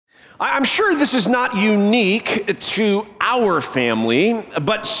I'm sure this is not unique to our family,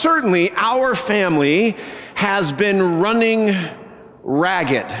 but certainly our family has been running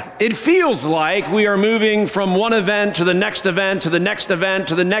ragged. It feels like we are moving from one event to the next event to the next event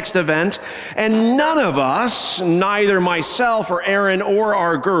to the next event, and none of us, neither myself or Aaron or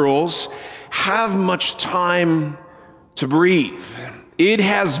our girls, have much time to breathe. It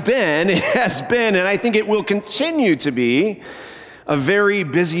has been, and I think it will continue to be a very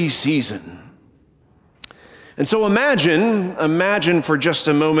busy season. And so imagine for just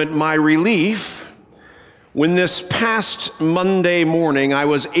a moment my relief when this past Monday morning I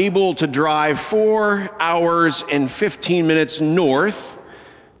was able to drive 4 hours and 15 minutes north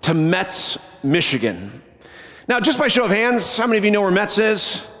to Metz, Michigan. Now, just by show of hands, how many of you know where Metz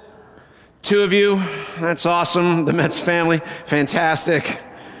is? 2 of you. That's awesome. The Metz family. Fantastic.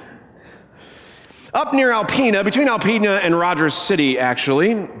 Up near Alpena, between Alpena and Rogers City,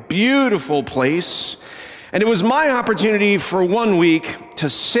 actually. Beautiful place. And it was my opportunity for 1 week to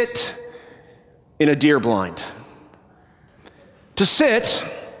sit in a deer blind. To sit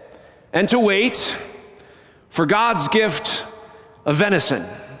and to wait for God's gift of venison.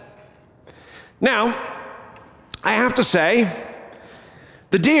 Now, I have to say,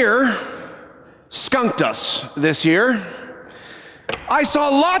 the deer skunked us this year. I saw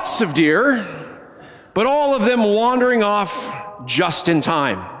lots of deer, but all of them wandering off just in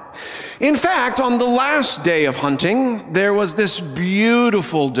time. In fact, on the last day of hunting, there was this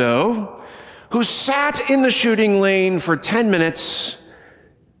beautiful doe who sat in the shooting lane for 10 minutes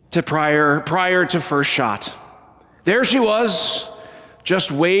prior to first shot. There she was,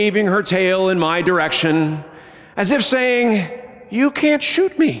 just waving her tail in my direction, as if saying, "You can't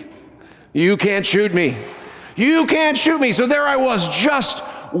shoot me. You can't shoot me. You can't shoot me." So there I was, just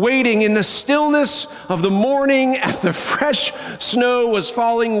waiting in the stillness of the morning as the fresh snow was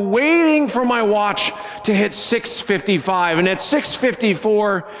falling, waiting for my watch to hit 6:55. And at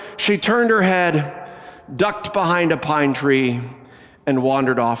 6:54, she turned her head, ducked behind a pine tree, and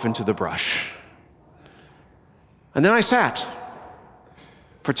wandered off into the brush. And then I sat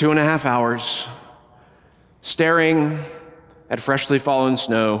for 2.5 hours, staring at freshly fallen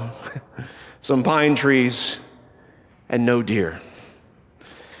snow, some pine trees, and no deer.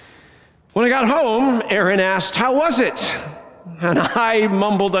 When I got home, Aaron asked, "How was it?" And I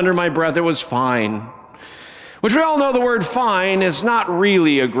mumbled under my breath, "It was fine." Which we all know the word fine is not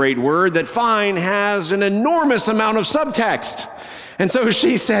really a great word, that fine has an enormous amount of subtext. And so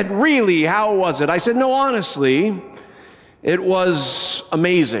she said, "Really, how was it?" I said, "No, honestly, it was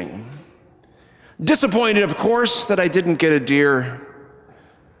amazing." Disappointed, of course, that I didn't get a deer,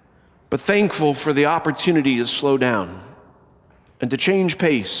 but thankful for the opportunity to slow down and to change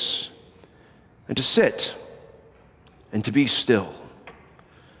pace and to sit and to be still,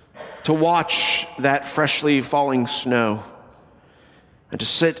 to watch that freshly falling snow and to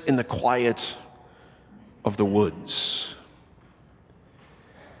sit in the quiet of the woods.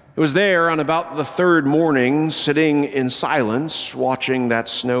 It was there on about the 3rd morning, sitting in silence, watching that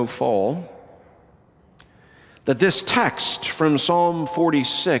snow fall, that this text from Psalm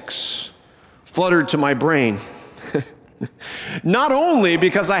 46 fluttered to my brain. Not only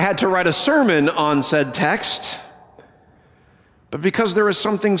because I had to write a sermon on said text, but because there is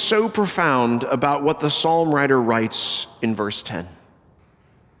something so profound about what the psalm writer writes in verse 10.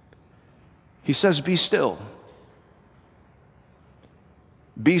 He says, "Be still.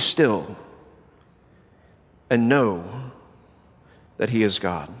 Be still and know that He is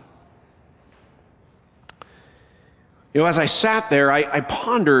God." You know, as I sat there, I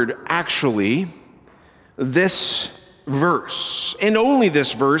pondered actually this verse, and only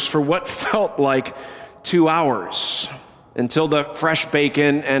this verse, for what felt like 2 hours until the fresh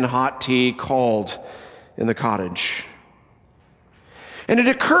bacon and hot tea called in the cottage. And it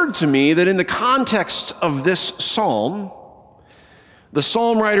occurred to me that in the context of this psalm, the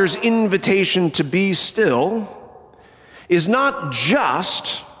psalm writer's invitation to be still is not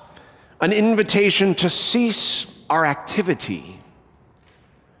just an invitation to cease our activity,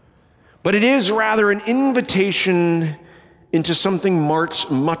 but it is rather an invitation into something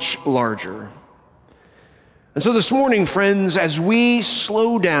much larger. And so this morning, friends, as we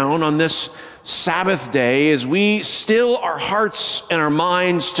slow down on this Sabbath day, as we still our hearts and our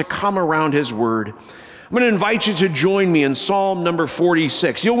minds to come around His Word, I'm going to invite you to join me in Psalm number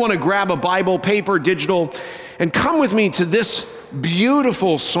 46. You'll want to grab a Bible, paper, digital, and come with me to this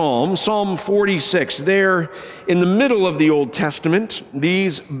beautiful psalm, Psalm 46, there in the middle of the Old Testament,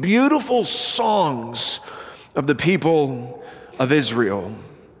 these beautiful songs of the people of Israel.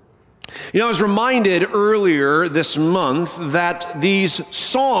 I was reminded earlier this month that these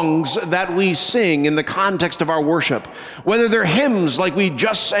songs that we sing in the context of our worship, whether they're hymns like we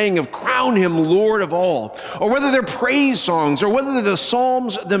just sang of Crown Him Lord of All, or whether they're praise songs, or whether they're the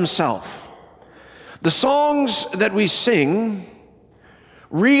Psalms themselves, the songs that we sing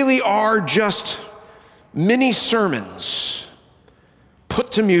really are just mini sermons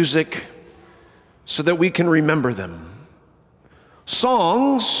put to music so that we can remember them.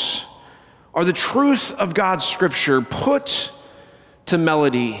 Songs are the truth of God's scripture put to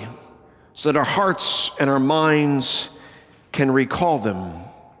melody so that our hearts and our minds can recall them.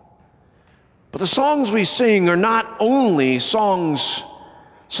 But the songs we sing are not only songs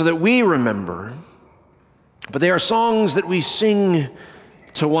so that we remember, but they are songs that we sing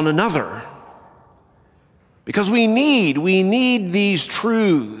to one another. Because we need these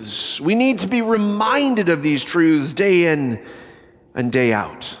truths. We need to be reminded of these truths day in and day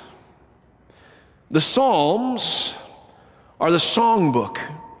out. The Psalms are the songbook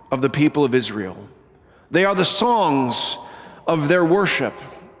of the people of Israel. They are the songs of their worship.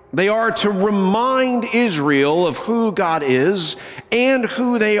 They are to remind Israel of who God is and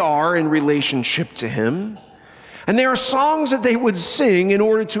who they are in relationship to Him. And they are songs that they would sing in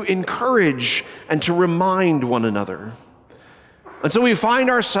order to encourage and to remind one another. And so we find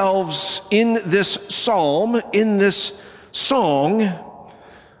ourselves in this psalm, in this song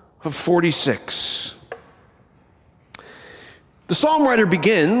of 46. The psalm writer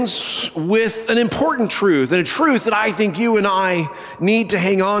begins with an important truth, and a truth that I think you and I need to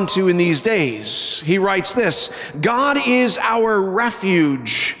hang on to in these days. He writes this: God is our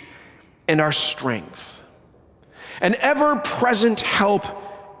refuge and our strength, an ever-present help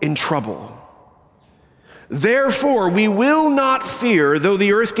in trouble. Therefore, we will not fear, though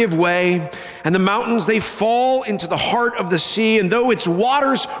the earth give way, and the mountains, they fall into the heart of the sea, and though its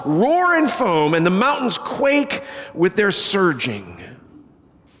waters roar and foam, and the mountains quake with their surging.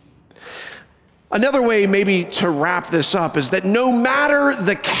 Another way maybe to wrap this up is that no matter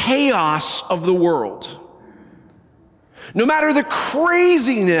the chaos of the world, no matter the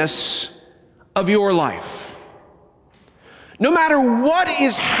craziness of your life, no matter what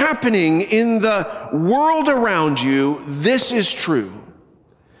is happening in the world around you, this is true,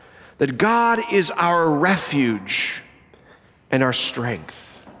 that God is our refuge and our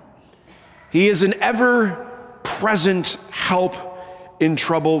strength. He is an ever-present help in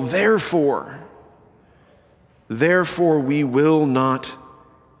trouble. Therefore, we will not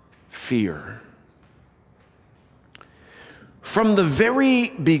fear. From the very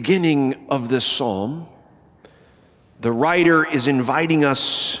beginning of this psalm, the writer is inviting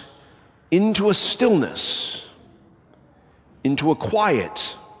us into a stillness, into a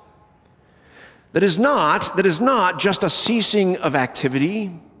quiet that is not just a ceasing of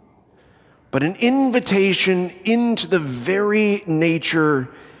activity, but an invitation into the very nature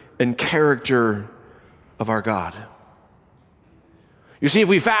and character of our God. You see, if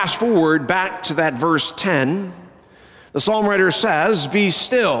we fast forward back to that verse 10, the psalm writer says, "Be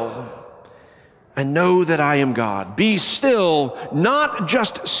still and know that I am God." Be still, not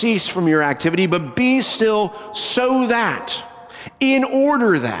just cease from your activity, but be still so that, in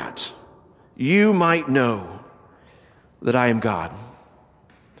order that, you might know that I am God.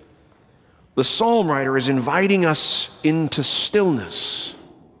 The psalm writer is inviting us into stillness,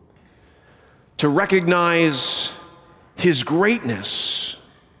 to recognize His greatness,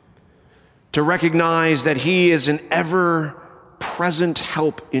 to recognize that He is an ever-present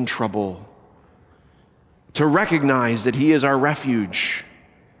help in trouble, to recognize that He is our refuge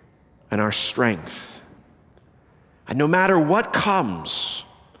and our strength. And no matter what comes,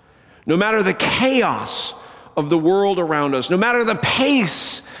 no matter the chaos of the world around us, no matter the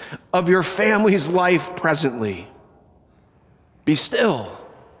pace of your family's life presently, be still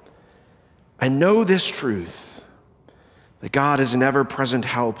and know this truth, that God is an ever-present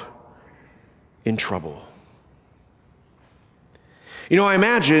help in trouble. I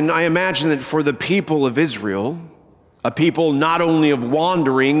imagine that for the people of Israel, a people not only of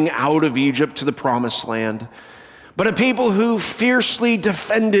wandering out of Egypt to the promised land, but a people who fiercely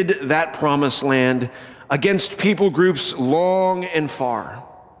defended that promised land against people groups long and far.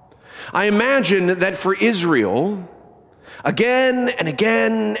 I imagine that for Israel, again and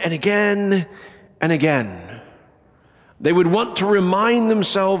again and again and again, they would want to remind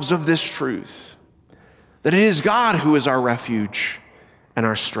themselves of this truth, that it is God who is our refuge and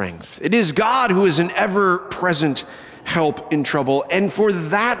our strength. It is God who is an ever-present help in trouble, and for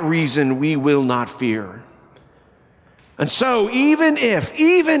that reason we will not fear. And so even if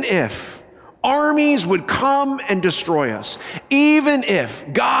armies would come and destroy us, even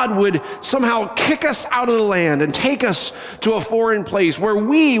if God would somehow kick us out of the land and take us to a foreign place where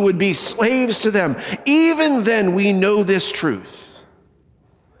we would be slaves to them, even then we know this truth.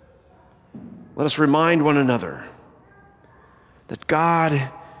 Let us remind one another that God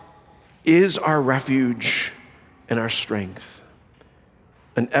is our refuge and our strength,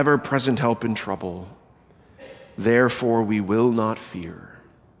 an ever-present help in trouble. Therefore we will not fear.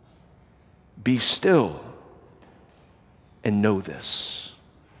 Be still and know this.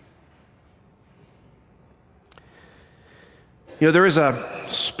 There is a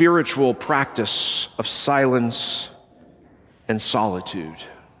spiritual practice of silence and solitude.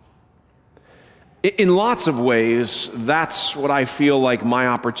 In lots of ways, that's what I feel like my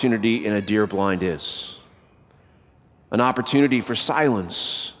opportunity in a deer blind is. An opportunity for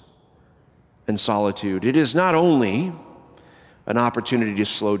silence and solitude. It is not only an opportunity to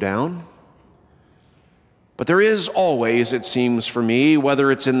slow down, but there is always, it seems for me,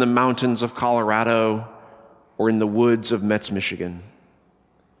 whether it's in the mountains of Colorado or in the woods of Metz, Michigan,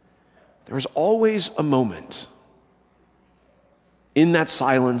 there is always a moment in that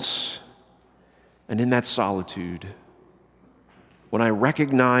silence and in that solitude when I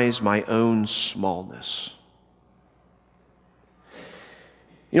recognize my own smallness.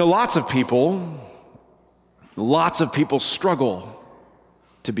 Lots of people struggle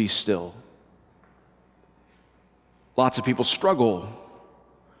to be still. Lots of people struggle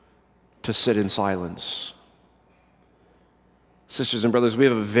to sit in silence. Sisters and brothers, we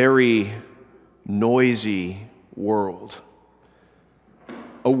have a very noisy world.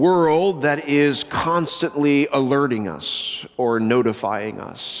 A world that is constantly alerting us or notifying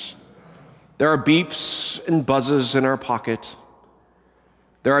us. There are beeps and buzzes in our pocket.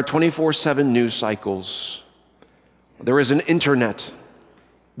 There are 24/7 news cycles. There is an internet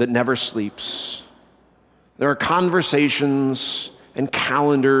that never sleeps. There are conversations and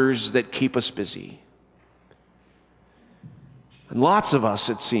calendars that keep us busy. And lots of us,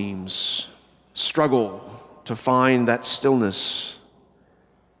 it seems, struggle to find that stillness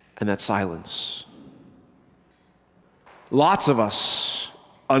and that silence. Lots of us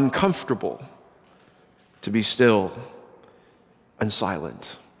uncomfortable to be still and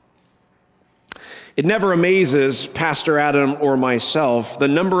silent. It never amazes Pastor Adam or myself the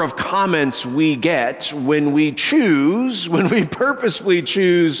number of comments we get when we purposefully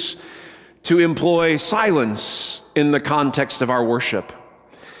choose to employ silence in the context of our worship.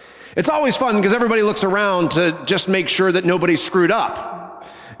 It's always fun because everybody looks around to just make sure that nobody screwed up.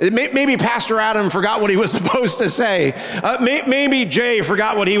 Maybe Pastor Adam forgot what he was supposed to say. Maybe Jay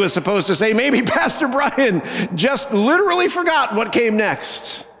forgot what he was supposed to say. Maybe Pastor Brian just literally forgot what came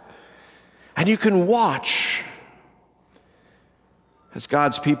next. And you can watch as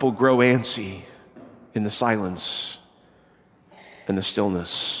God's people grow antsy in the silence and the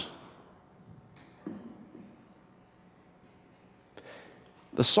stillness.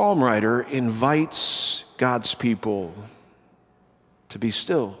 The psalm writer invites God's people to be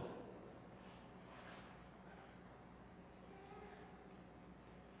still.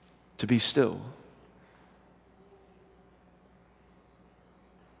 To be still.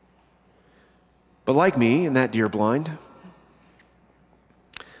 But like me in that deer blind,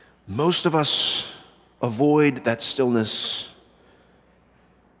 most of us avoid that stillness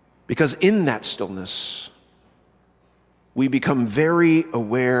because in that stillness, we become very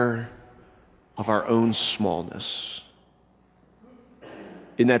aware of our own smallness.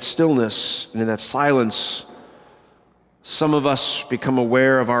 In that stillness and in that silence, some of us become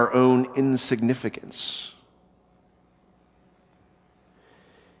aware of our own insignificance.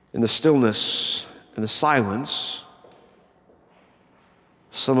 In the stillness and the silence,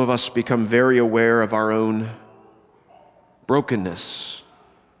 some of us become very aware of our own brokenness,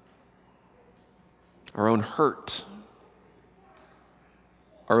 our own hurt,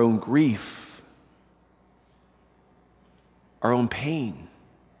 our own grief, our own pain.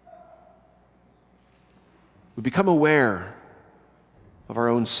 We become aware of our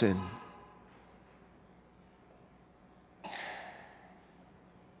own sin.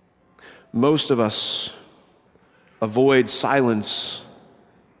 Most of us avoid silence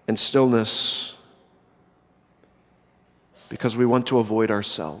and stillness because we want to avoid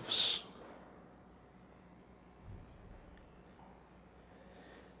ourselves.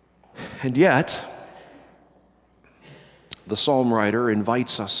 And yet, the psalm writer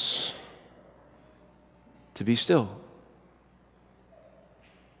invites us to be still,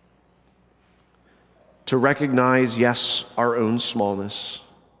 to recognize, yes, our own smallness,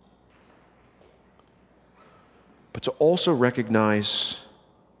 but to also recognize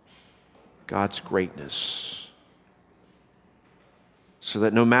God's greatness, so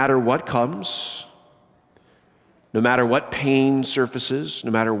that no matter what comes, no matter what pain surfaces,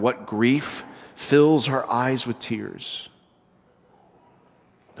 no matter what grief fills our eyes with tears,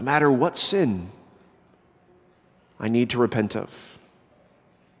 no matter what sin I need to repent of,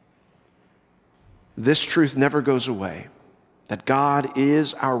 this truth never goes away, that God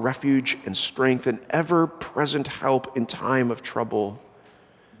is our refuge and strength and ever-present help in time of trouble.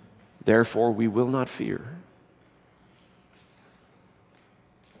 Therefore, we will not fear.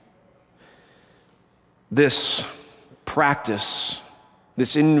 This practice,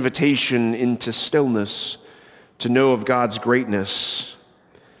 this invitation into stillness to know of God's greatness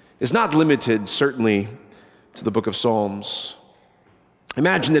is not limited, certainly, to the book of Psalms.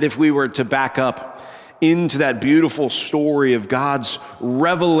 Imagine that if we were to back up into that beautiful story of God's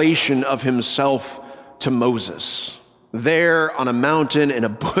revelation of himself to Moses, there on a mountain in a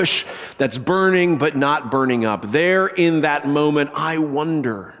bush that's burning but not burning up. There in that moment, I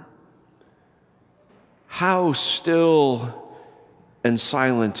wonder, how still and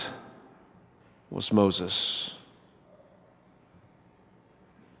silent was Moses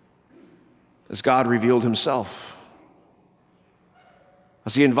as God revealed himself,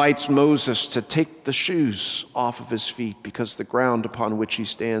 as he invites Moses to take the shoes off of his feet because the ground upon which he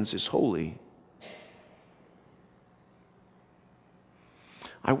stands is holy.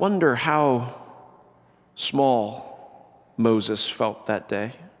 I wonder how small Moses felt that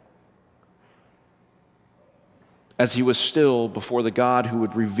day as he was still before the God who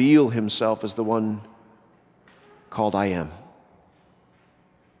would reveal himself as the one called I Am.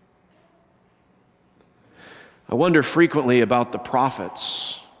 I wonder frequently about the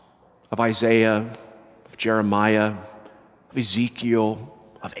prophets of Isaiah, of Jeremiah, of Ezekiel,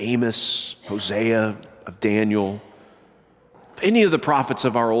 of Amos, Hosea, of Daniel, any of the prophets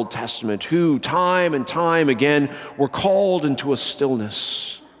of our Old Testament who time and time again were called into a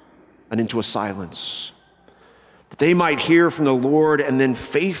stillness and into a silence, that they might hear from the Lord and then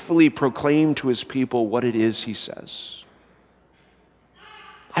faithfully proclaim to his people what it is he says.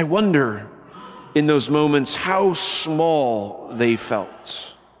 I wonder in those moments how small they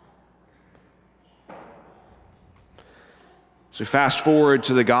felt. So fast forward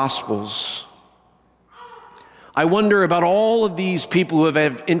to the Gospels. I wonder about all of these people who have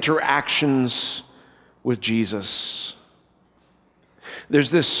had interactions with Jesus.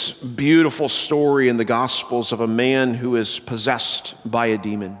 There's this beautiful story in the Gospels of a man who is possessed by a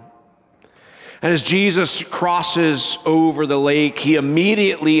demon. And as Jesus crosses over the lake, he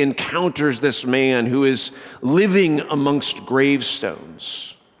immediately encounters this man who is living amongst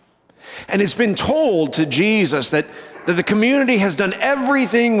gravestones. And it's been told to Jesus that the community has done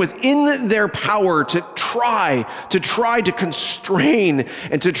everything within their power to try to constrain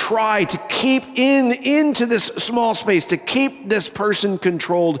and to try to keep into this small space, to keep this person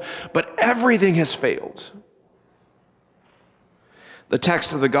controlled, but everything has failed. The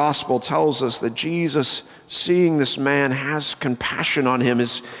text of the gospel tells us that Jesus, seeing this man, has compassion on him.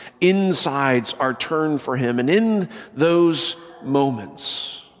 His insides are turned for him. And in those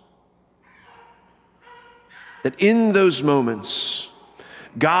moments,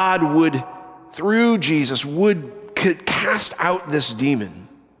 God would, through Jesus, could cast out this demon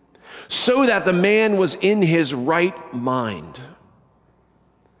so that the man was in his right mind.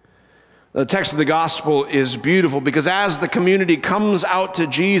 The text of the gospel is beautiful because as the community comes out to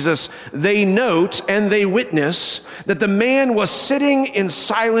Jesus, they note and they witness that the man was sitting in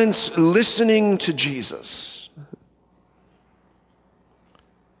silence listening to Jesus.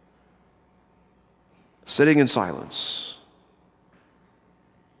 Sitting in silence,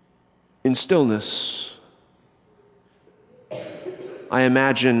 in stillness. I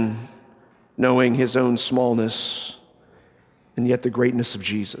imagine knowing his own smallness and yet the greatness of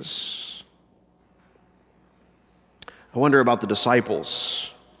Jesus. I wonder about the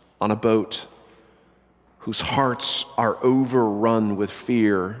disciples on a boat whose hearts are overrun with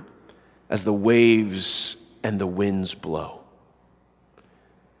fear as the waves and the winds blow.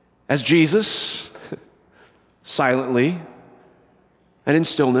 As Jesus, silently and in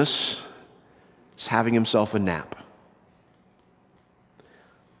stillness, is having himself a nap.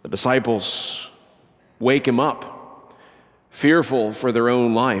 The disciples wake him up, fearful for their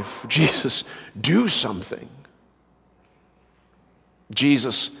own life. Jesus, do something.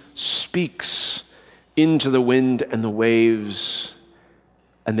 Jesus speaks into the wind and the waves,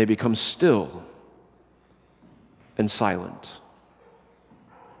 and they become still and silent.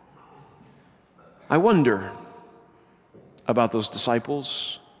 I wonder about those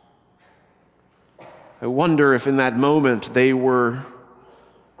disciples. I wonder if in that moment they were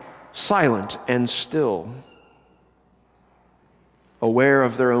silent and still, aware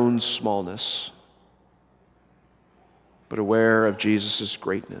of their own smallness, but aware of Jesus'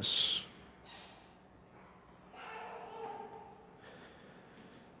 greatness.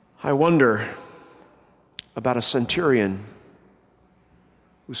 I wonder about a centurion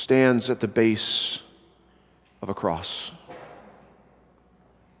who stands at the base of a cross,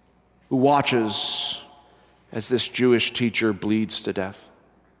 who watches as this Jewish teacher bleeds to death.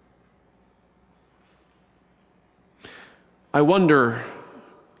 I wonder,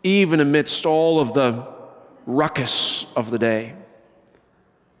 even amidst all of the ruckus of the day,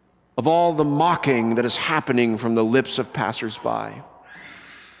 of all the mocking that is happening from the lips of passersby,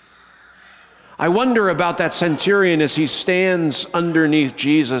 I wonder about that centurion as he stands underneath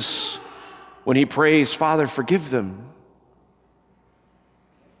Jesus when he prays, "Father, forgive them,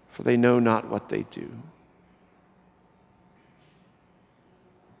 for they know not what they do."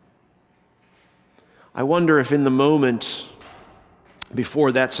 I wonder if in the moment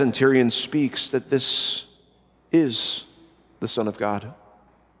before that centurion speaks that this is the Son of God.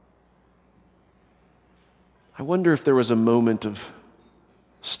 I wonder if there was a moment of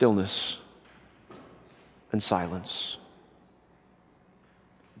stillness and silence.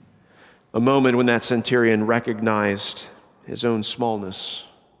 A moment when that centurion recognized his own smallness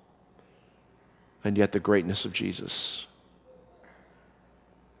and yet the greatness of Jesus.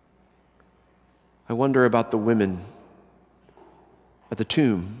 I wonder about the women at the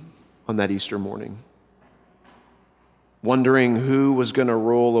tomb on that Easter morning, wondering who was going to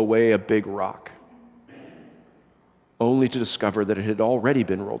roll away a big rock, only to discover that it had already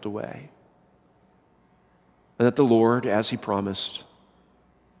been rolled away, and that the Lord, as he promised,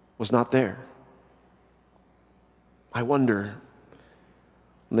 was not there. I wonder,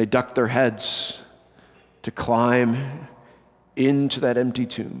 when they ducked their heads to climb into that empty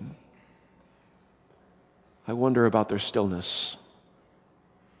tomb, I wonder about their stillness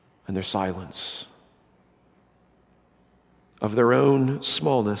and their silence, of their own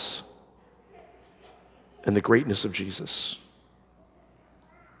smallness and the greatness of Jesus.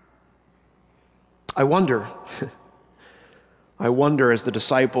 I wonder as the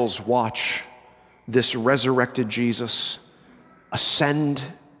disciples watch this resurrected Jesus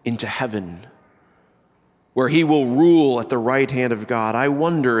ascend into heaven, where he will rule at the right hand of God. I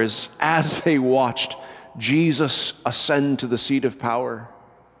wonder as they watched Jesus ascend to the seat of power,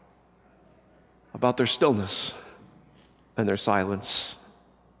 about their stillness and their silence,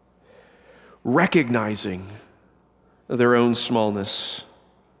 recognizing their own smallness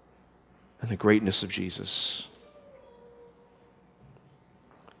and the greatness of Jesus.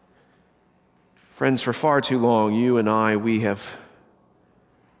 Friends, for far too long, you and I, we have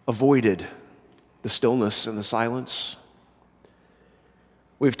avoided the stillness and the silence.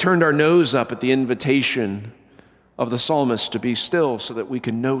 We've turned our nose up at the invitation of the psalmist to be still so that we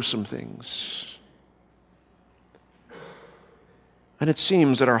can know some things. And it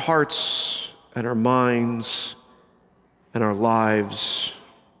seems that our hearts and our minds and our lives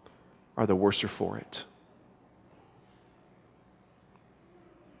are the worser for it.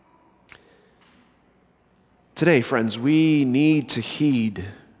 Today, friends, we need to heed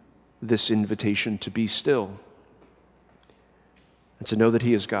this invitation to be still and to know that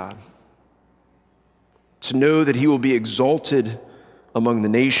he is God, to know that he will be exalted among the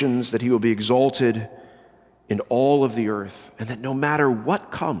nations, that he will be exalted in all of the earth, and that no matter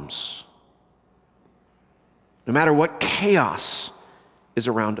what comes, no matter what chaos is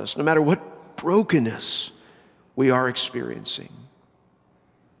around us, no matter what brokenness we are experiencing,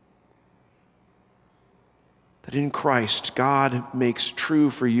 that in Christ, God makes true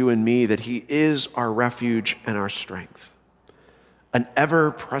for you and me that he is our refuge and our strength, an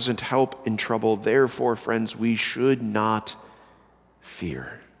ever-present help in trouble. Therefore, friends, we should not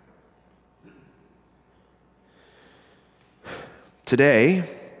fear. Today,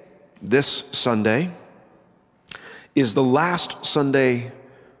 this Sunday, is the last Sunday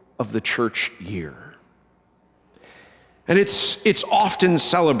of the church year. And it's often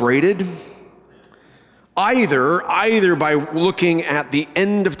celebrated either by looking at the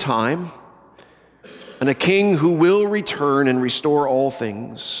end of time and a king who will return and restore all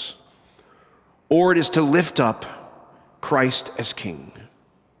things, or it is to lift up Christ as king.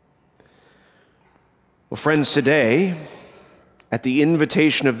 Well, friends, today, at the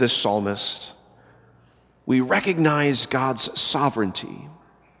invitation of this psalmist, we recognize God's sovereignty,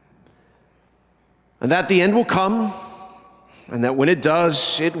 and that the end will come, and that when it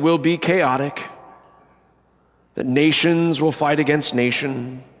does, it will be chaotic, that nations will fight against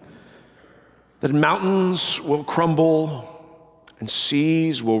nation, that mountains will crumble, and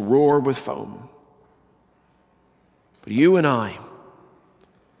seas will roar with foam. But you and I,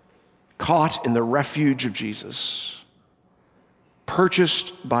 caught in the refuge of Jesus,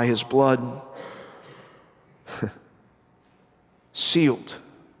 purchased by his blood, sealed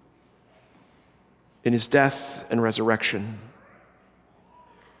in his death and resurrection,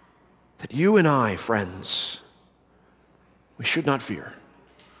 that you and I, friends, we should not fear.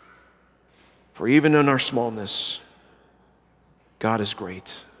 For even in our smallness, God is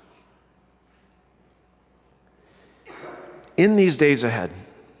great. In these days ahead,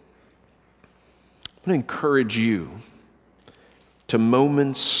 I'm going to encourage you to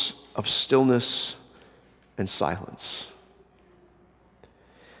moments of stillness and silence.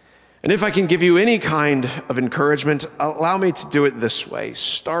 And if I can give you any kind of encouragement, allow me to do it this way.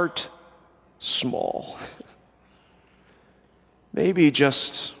 Start small. Maybe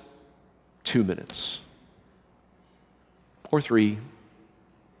just 2 minutes, or 3,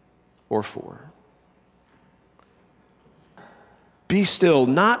 or 4. Be still,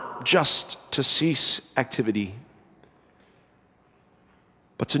 not just to cease activity,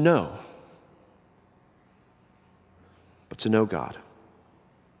 but to know God.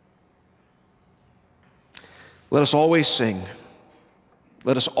 Let us always sing.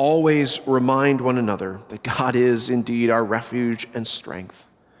 Let us always remind one another that God is indeed our refuge and strength,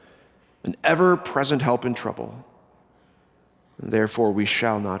 an ever-present help in trouble, and therefore we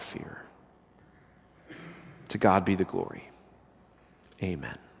shall not fear. To God be the glory.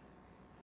 Amen.